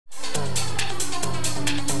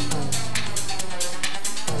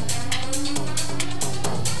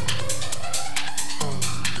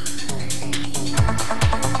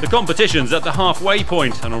competition's at the halfway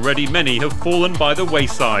point, and already many have fallen by the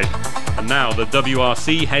wayside. And now the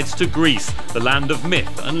WRC heads to Greece, the land of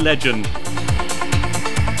myth and legend.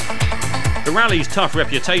 The rally's tough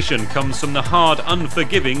reputation comes from the hard,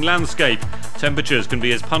 unforgiving landscape. Temperatures can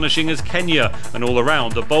be as punishing as Kenya, and all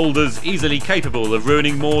around are boulders easily capable of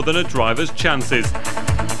ruining more than a driver's chances.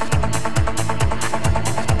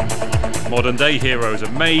 Modern day heroes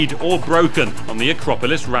are made or broken on the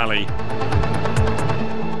Acropolis rally.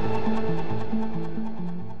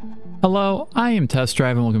 Hello, I am Test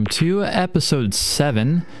Drive and welcome to episode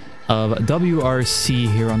 7 of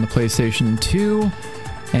WRC here on the PlayStation 2.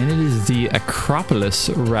 And it is the Acropolis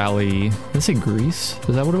rally. Did I say Greece?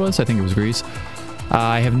 Is that what it was? I think it was Greece.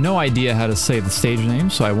 I have no idea how to say the stage name,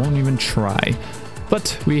 so I won't even try.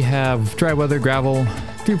 But we have dry weather, gravel,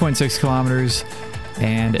 3.6 kilometers,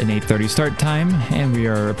 and an 8:30 start time. And we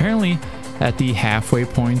are apparently at the halfway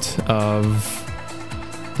point of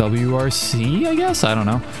WRC, I guess? I don't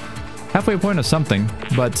know. Halfway point of something,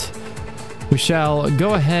 but we shall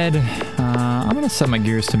go ahead. I'm going to set my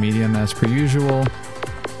gears to medium as per usual.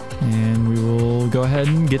 And we will go ahead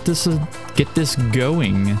and get this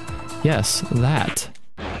going. Yes, that.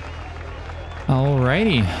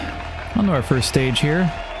 Alrighty. On to our first stage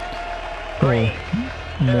here. Little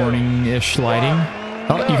morning-ish lighting.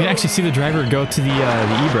 Oh, you can actually see the driver go to the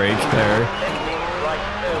e-brake there.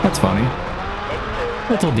 That's funny.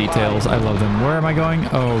 Little details. I love them. Where am I going?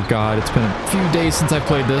 Oh god, it's been a few days since I've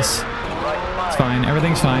played this. It's fine.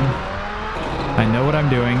 Everything's fine. I know what I'm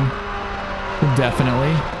doing.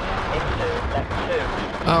 Definitely.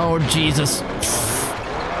 Oh, Jesus.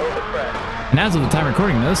 And as of the time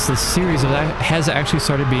recording this, the series has actually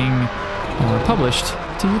started being published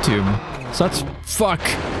to YouTube. So that's... Fuck!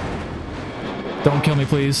 Don't kill me,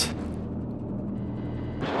 please.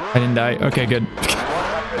 I didn't die. Okay, good.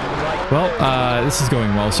 Well, this is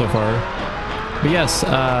going well so far. But yes,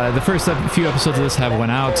 the first few episodes of this have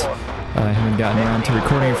went out. I haven't gotten around to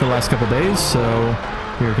recording it for the last couple days, so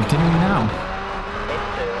we're continuing now.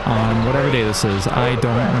 On whatever day this is, I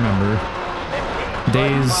don't remember.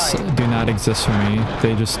 Days do not exist for me.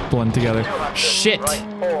 They just blend together. Shit!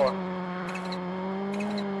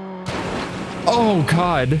 Oh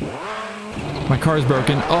god! My car's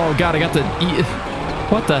broken. Oh god, I got the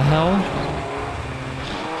what the hell?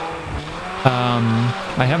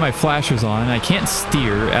 I have my flashers on. I can't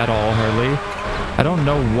steer at all, hardly. I don't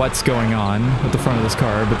know what's going on with the front of this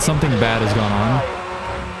car, but something bad has gone on.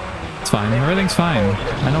 It's fine. Everything's fine.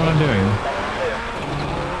 I know what I'm doing.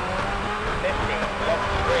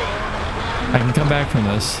 I can come back from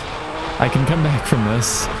this. I can come back from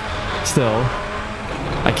this. Still.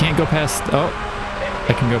 I can't go past... Oh!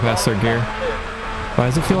 I can go past third gear. Why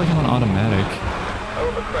does it feel like I'm on automatic?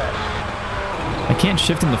 I can't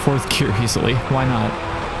shift in the fourth gear easily. Why not?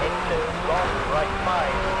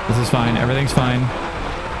 This is fine. Everything's fine.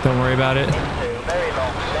 Don't worry about it.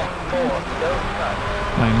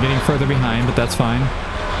 I'm getting further behind, but that's fine.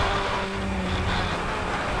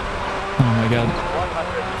 Oh my god.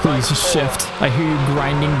 Please just shift. I hear you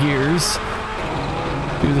grinding gears.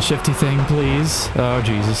 Do the shifty thing, please. Oh,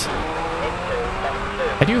 Jesus.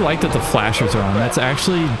 I do like that the flashers are on. That's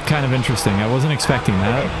actually kind of interesting. I wasn't expecting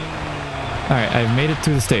that. Alright, I've made it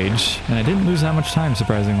through the stage, and I didn't lose that much time,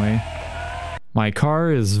 surprisingly. My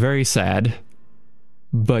car is very sad.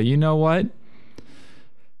 But you know what?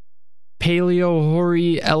 Paleo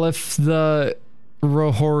Hori Elif the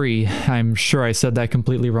Rohori. I'm sure I said that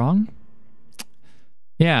completely wrong.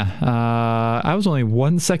 Yeah, I was only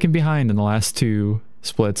 1 second behind in the last two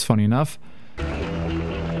splits, funny enough.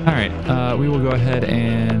 Alright, we will go ahead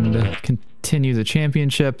and continue the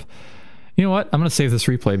championship. You know what? I'm going to save this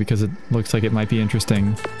replay because it looks like it might be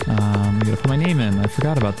interesting. I'm going to put my name in. I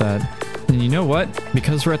forgot about that. And you know what?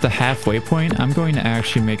 Because we're at the halfway point, I'm going to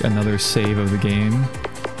actually make another save of the game.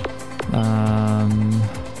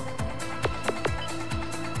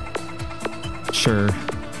 Sure.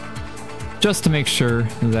 Just to make sure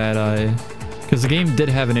that because the game did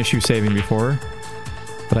have an issue saving before,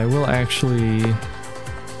 but I will actually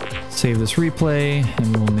save this replay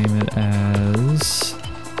and we'll name it as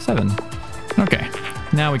 7. Okay,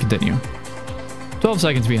 now we continue. 12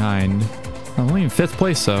 seconds behind. I'm only in 5th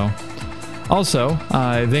place though. Also,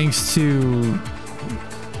 thanks to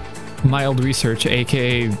mild research,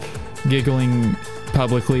 aka giggling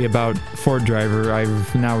publicly about Ford Driver,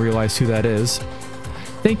 I've now realized who that is.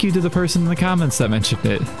 Thank you to the person in the comments that mentioned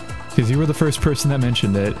it, because you were the first person that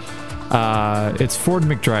mentioned it. It's Ford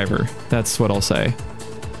McDriver, that's what I'll say.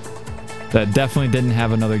 That definitely didn't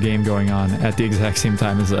have another game going on at the exact same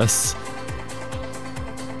time as this.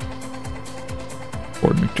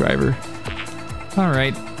 Ford McDriver.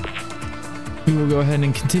 Alright, we will go ahead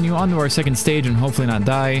and continue on to our second stage and hopefully not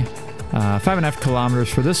die. 5.5 kilometers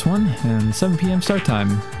for this one, and 7 p.m. start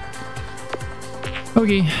time.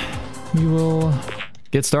 Okay, we will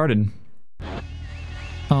get started.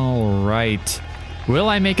 Alright. Will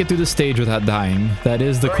I make it through the stage without dying? That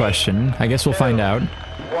is the question. I guess we'll find out.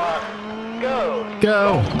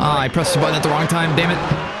 Go! Ah, I pressed the button at the wrong time, damn it.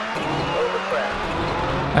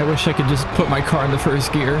 I wish I could just put my car in the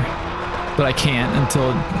first gear, but I can't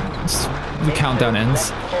until the countdown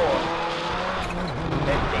ends.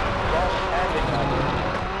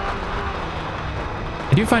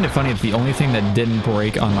 I do find it funny that the only thing that didn't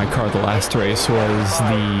break on my car the last race was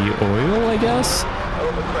the oil, I guess?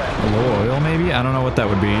 A low oil, maybe? I don't know what that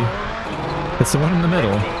would be. It's the one in the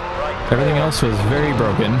middle. Everything else was very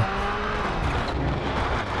broken.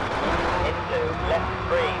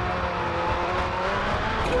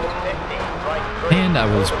 And I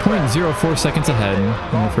was 0.04 seconds ahead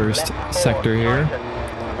in the first sector here.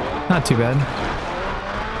 Not too bad.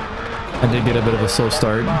 I did get a bit of a slow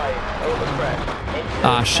start.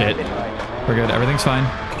 Ah, shit. We're good. Everything's fine.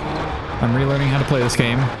 I'm relearning how to play this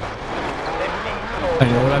game. I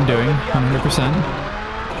know what I'm doing, 100%.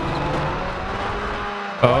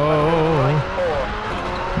 Oh.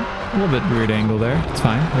 A little bit weird angle there. It's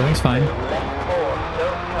fine. Everything's fine.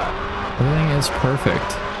 Everything is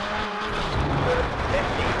perfect.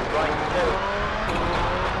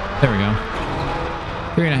 There we go.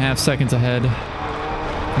 3.5 seconds ahead.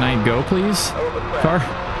 Can I go, please? Car?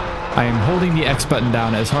 I am holding the X button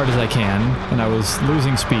down as hard as I can, and I was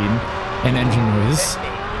losing speed and engine noise.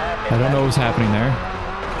 I don't know what was happening there.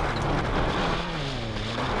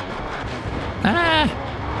 Ah!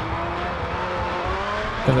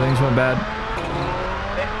 Everything's went bad.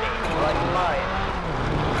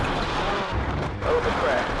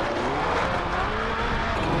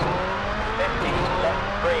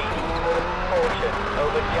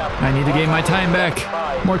 I need to gain my time back.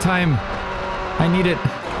 More time. I need it.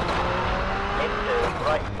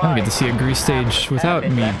 I don't get to see a grease stage without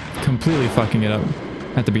me completely fucking it up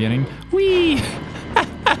at the beginning. Whee!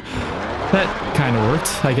 That kind of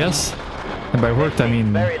worked, I guess. And by worked, I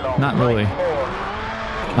mean not really.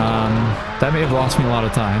 That may have lost me a lot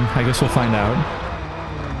of time. I guess we'll find out.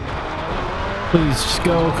 Please, just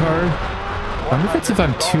go, car. I wonder if it's if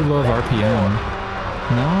I'm too low of RPM.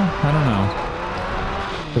 No? I don't know.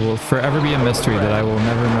 It will forever be a mystery that I will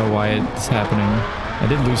never know why it's happening. I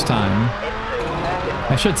did lose time.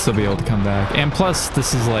 I should still be able to come back. And plus,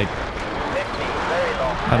 this is like...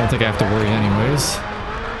 I don't think I have to worry anyways.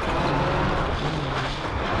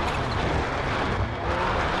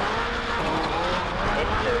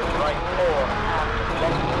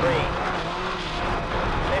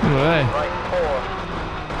 Way.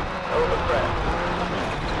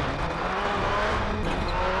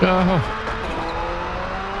 Oh.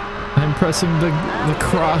 I'm pressing the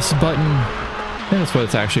cross button. I think that's what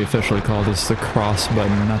it's actually officially called, is the cross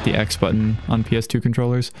button, not the X button on PS2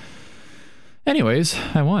 controllers. Anyways,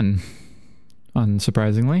 I won.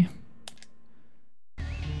 Unsurprisingly.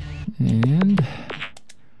 And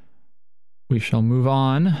we shall move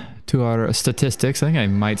on to our statistics. I think I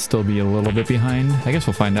might still be a little bit behind. I guess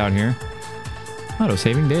we'll find out here.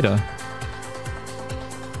 Auto-saving data.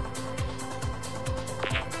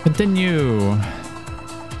 Continue.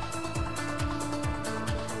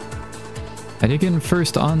 I did get in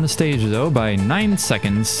first on the stage though by 9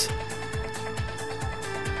 seconds.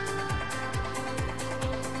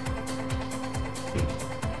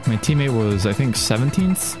 My teammate was, I think,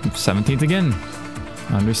 17th? 17th again.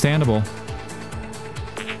 Understandable.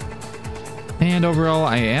 And overall,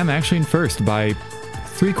 I am actually in first by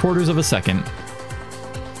 3/4 of a second.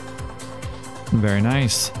 Very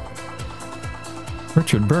nice.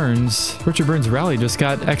 Richard Burns Rally just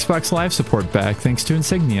got Xbox Live support back thanks to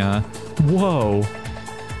Insignia. Whoa.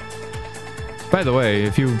 By the way,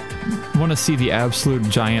 if you want to see the absolute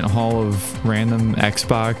giant haul of random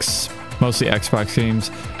Xbox, mostly Xbox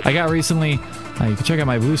games I got recently, you can check out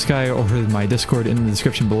my Blue Sky or my Discord in the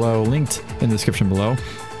description below, linked in the description below.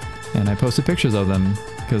 And I posted pictures of them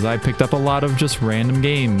because I picked up a lot of just random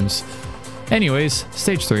games. Anyways,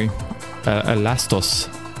 stage 3. Elastos.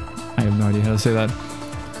 I have no idea how to say that.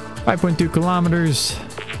 5.2 kilometers,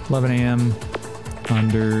 11 a.m.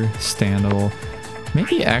 Understandable.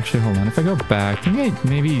 Maybe actually, hold on. If I go back,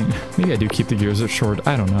 maybe I do keep the gears short.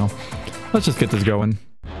 I don't know. Let's just get this going.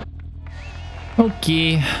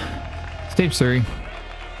 Okay. Stage 3.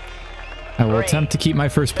 I will attempt to keep my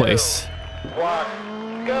first place.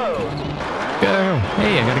 Go!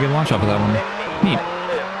 Hey, I got a good launch off of that one. Neat.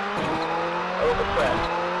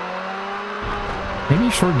 Maybe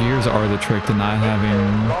short gears are the trick to not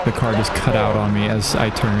having the car just cut out on me as I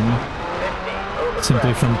turn.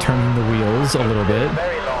 Simply from turning the wheels a little bit.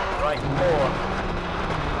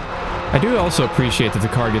 I do also appreciate that the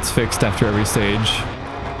car gets fixed after every stage.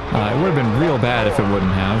 It would have been real bad if it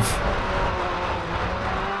wouldn't have.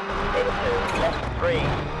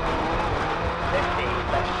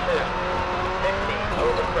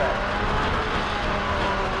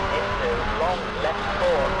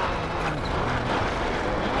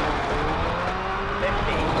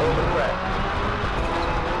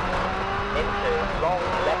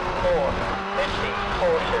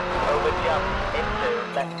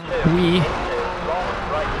 Wee. A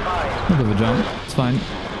bit of a jump. It's fine.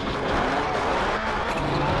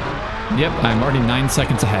 Yep, I'm already 9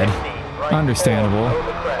 seconds ahead. Understandable.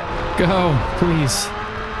 Go, please.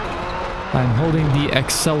 I'm holding the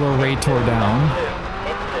accelerator down.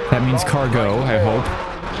 That means cargo, I hope.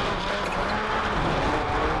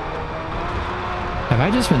 Have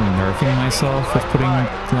I just been nerfing myself with putting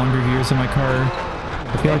longer gears in my car?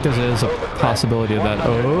 I feel like there is a possibility of that.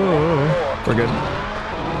 Oh, we're good.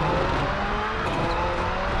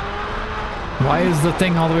 Why is the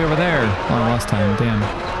thing all the way over there? Oh, I lost time, damn.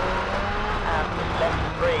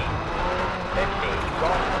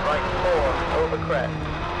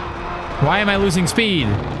 Why am I losing speed?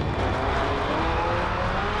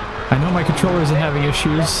 I know my controller isn't having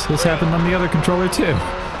issues. This happened on the other controller too.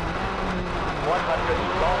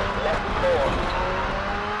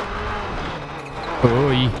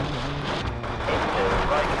 Oi.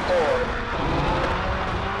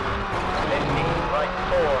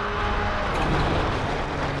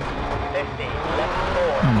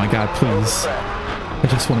 Oh my god, please. I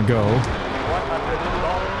just want to go.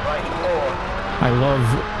 I love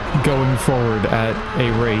going forward at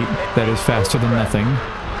a rate that is faster than nothing.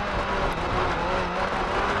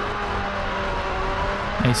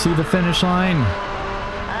 I see the finish line.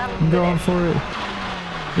 I'm going for it.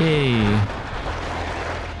 Yay.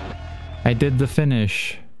 I did the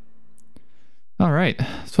finish. Alright,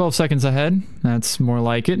 12 seconds ahead. That's more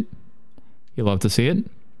like it. You love to see it.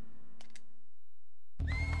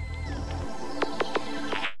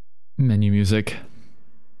 Menu music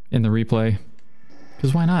in the replay.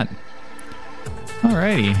 Because why not?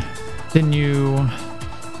 Alrighty. Then you...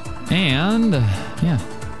 And... yeah.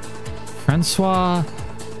 Francois,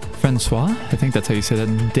 I think that's how you say that.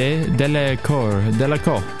 Delacour.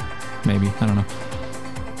 Maybe, I don't know.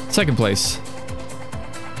 Second place.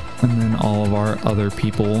 And then all of our other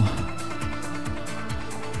people.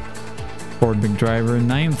 Ford McDriver in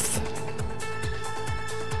 9th.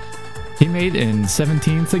 Teammate in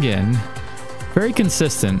 17th again. Very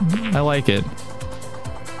consistent. I like it.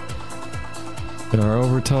 There are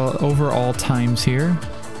overall times here.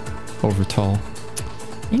 Overtall.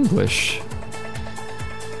 English.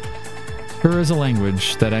 Sure is a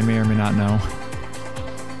language that I may or may not know.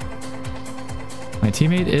 My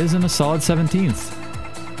teammate is in a solid 17th.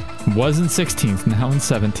 Was in 16th, now in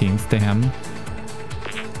 17th. Damn.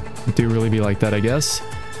 It do really be like that, I guess.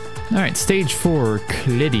 Alright, stage 4,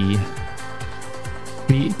 Cliddy.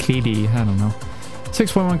 Cliddy, I don't know.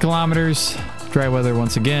 6.1 kilometers. Dry weather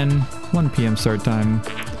once again. 1 p.m. start time.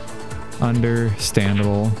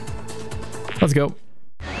 Understandable. Let's go.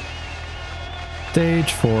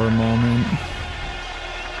 Stage 4 moment.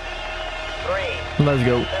 Let's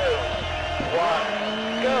go.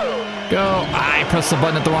 Go! I pressed the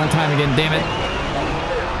button at the wrong time again, damn it.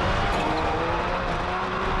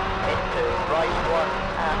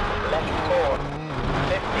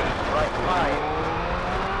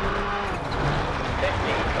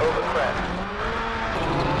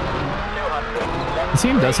 This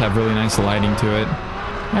game does have really nice lighting to it.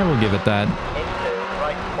 I will give it that.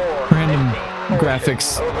 Random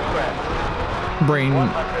graphics. Brain,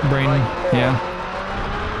 yeah.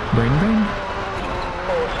 Brain?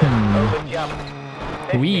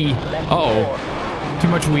 Wee. Uh-oh. Too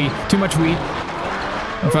much wee.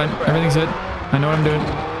 I'm fine. Everything's good. I know what I'm doing.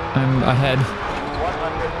 I'm ahead.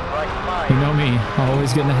 You know me.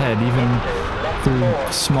 Always getting ahead, even through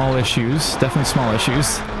small issues. Definitely small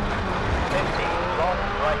issues.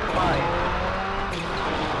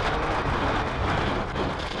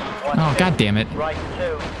 Oh, god damn it. Is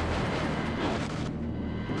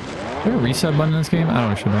there a reset button in this game? I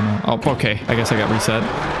don't know. Oh, okay. I guess I got reset.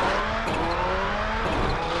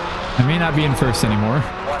 I may not be in first anymore.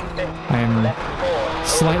 I am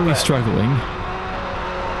slightly struggling.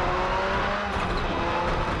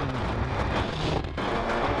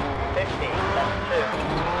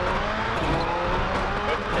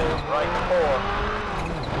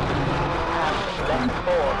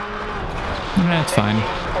 That's fine.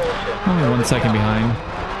 Only 1 second behind.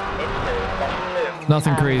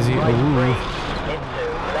 Nothing crazy. Ooh.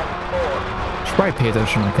 Should probably pay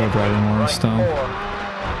attention to my co-driving more still.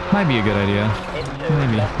 Might be a good idea.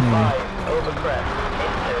 Maybe.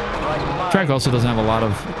 Track also doesn't have a lot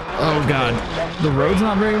of... Oh god. The road's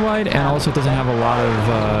not very wide, and also it doesn't have a lot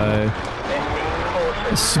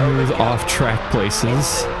of smooth off-track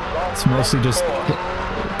places. It's mostly just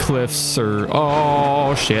cliffs or...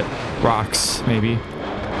 Oh shit. Rocks, maybe.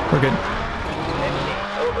 We're good.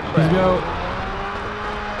 Let's go.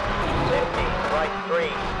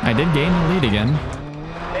 I did gain the lead again.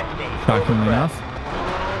 Shockingly enough.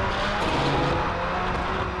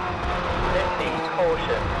 50,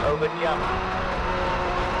 caution, over jump.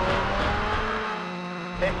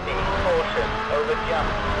 50, caution, over jump.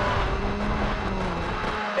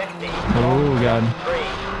 50, oh god. 3.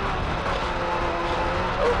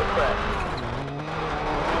 Over crest.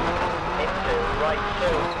 Into right 2,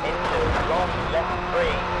 into long left 3.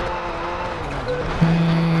 Okay.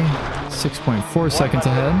 6.4 seconds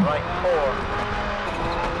ahead. Right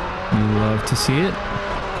 4. You love to see it.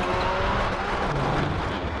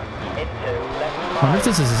 Into left 5. I wonder if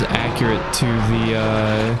this is accurate to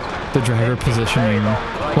the driver positioning.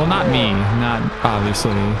 Well, not me, not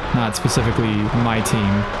obviously, not specifically my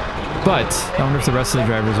team, but I wonder if the rest of the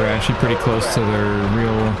drivers are actually pretty close to their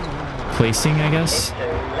real placing, I guess.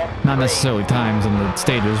 Not necessarily times in the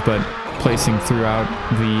stages, but placing throughout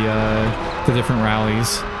the different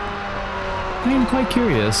rallies. I am quite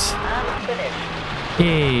curious.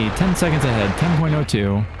 Yay, 10 seconds ahead,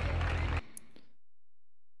 10.02.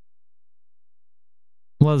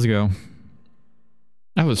 Let's go.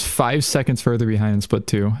 I was 5 seconds further behind in Split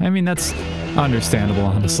 2. I mean, that's understandable,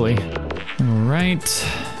 honestly. Alright.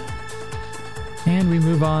 And we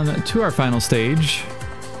move on to our final stage.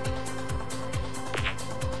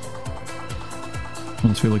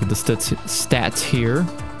 Once we look at the stats here.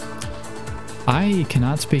 I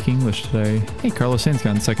cannot speak English today. Hey, Carlos Sainz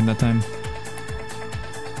got in second that time.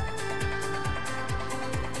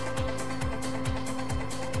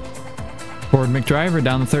 Ford McDriver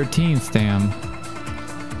down to 13th, damn.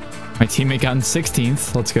 My teammate got in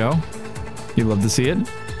 16th, let's go. You love to see it.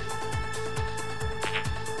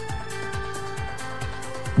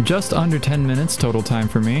 Just under 10 minutes total time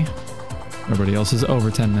for me. Everybody else is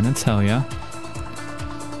over 10 minutes, hell yeah.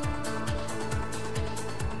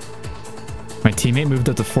 My teammate moved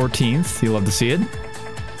up to 14th, you love to see it.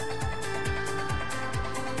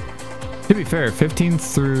 To be fair, 15th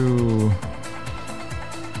through...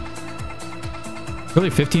 Really,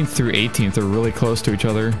 15th through 18th are really close to each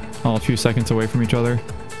other. All a few seconds away from each other.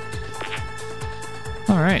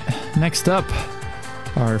 Alright, next up,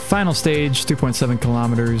 our final stage, 3.7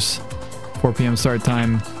 kilometers, 4 p.m. start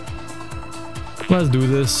time. Let's do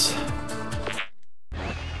this.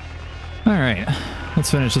 Alright,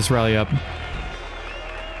 let's finish this rally up.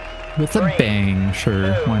 With a bang,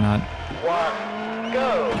 sure, why not? 1,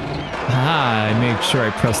 go! Ah, I made sure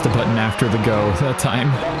I pressed the button after the go that time.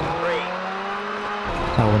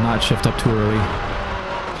 I will not shift up too early.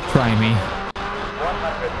 Try me.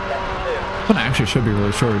 But I actually should be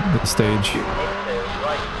really short at the stage.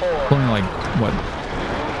 Only like, what,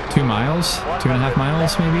 2 miles? 2.5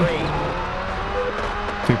 miles, maybe?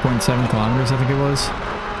 3.7 kilometers, I think it was. 50,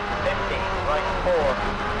 right 4.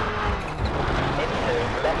 Into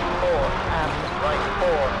left 4 and right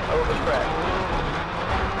 4 over crest.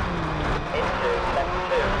 Into left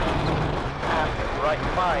 2 and right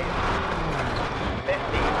 5. 50,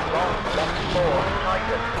 long left 4,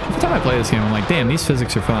 tighten. Every time I play this game, I'm like, damn, these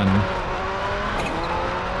physics are fun.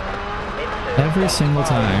 Every single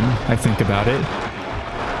time I think about it.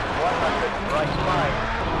 100, right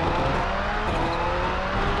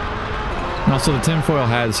 5. And also the tinfoil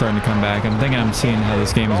hat is starting to come back. I'm thinking I'm seeing how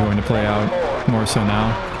this game is going to play out more so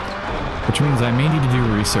now. Which means I may need to do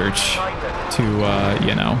research to,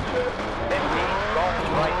 you know, 50, long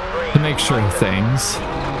right 3. to make sure of things.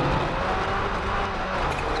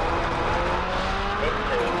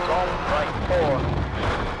 Into long right 4.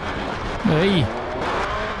 Hey!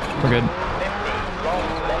 We're good. 50, long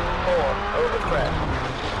left 4 over crest.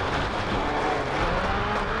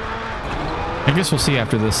 I guess we'll see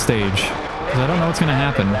after this stage. Because I don't know what's going to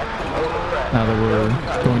happen. Now that we're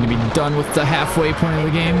going to be done with the halfway point of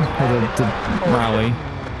the game. Or the rally.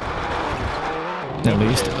 At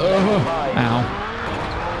least. Oh, ow.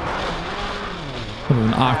 What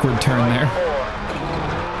an awkward turn there.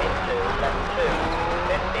 Into left 2.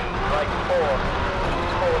 50, right 4.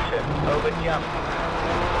 Caution, over jump.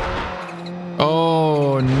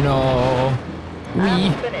 Oh no.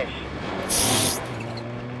 And finish.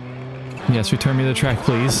 Yes, return me the track,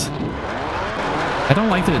 please. I don't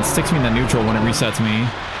like that it sticks me in the neutral when it resets me.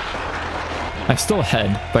 I'm still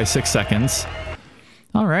ahead by 6 seconds.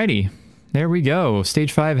 Alrighty. There we go.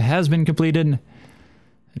 Stage 5 has been completed.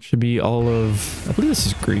 It should be all of... I believe this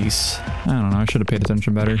is Greece. I don't know. I should have paid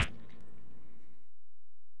attention better.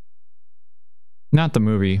 Not the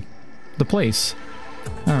movie. The place.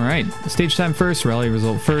 Alright. Stage time first. Rally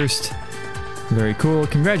result first. Very cool.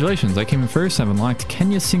 Congratulations. I came in first. I've unlocked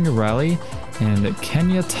Kenya Singer Rally and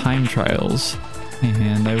Kenya Time Trials.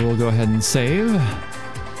 And I will go ahead and save.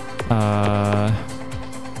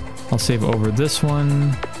 I'll save over this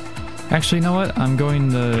one. Actually, you know what? I'm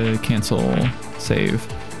going to cancel save.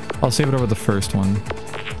 I'll save it over the first one.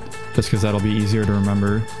 Just because that'll be easier to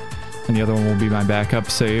remember. And the other one will be my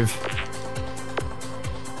backup save.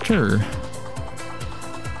 Sure.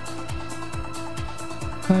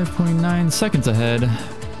 5.9 seconds ahead.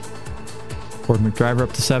 Ford McDriver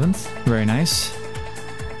up to 7th. Very nice.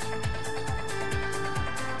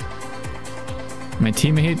 My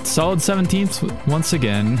teammate, solid 17th once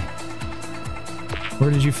again.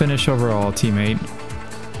 Where did you finish overall, teammate?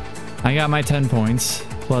 I got my 10 points.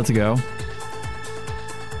 Let's go.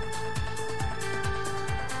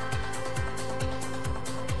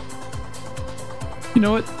 You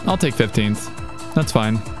know what? I'll take 15th. That's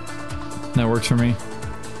fine. That works for me.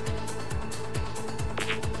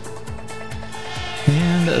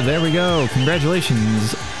 And there we go.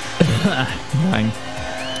 Congratulations. Fine.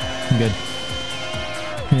 I'm good.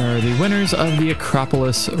 Here are the winners of the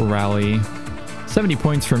Acropolis Rally. 70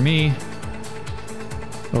 points for me.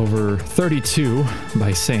 Over 32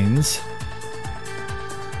 by Sains.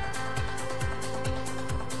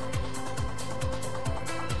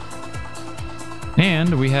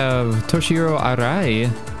 And we have Toshiro Arai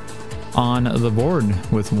on the board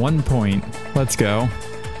with 1 point. Let's go.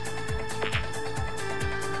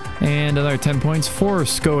 And another 10 points for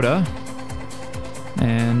Skoda.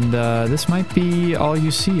 And this might be all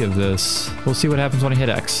you see of this. We'll see what happens when I hit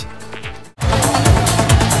X.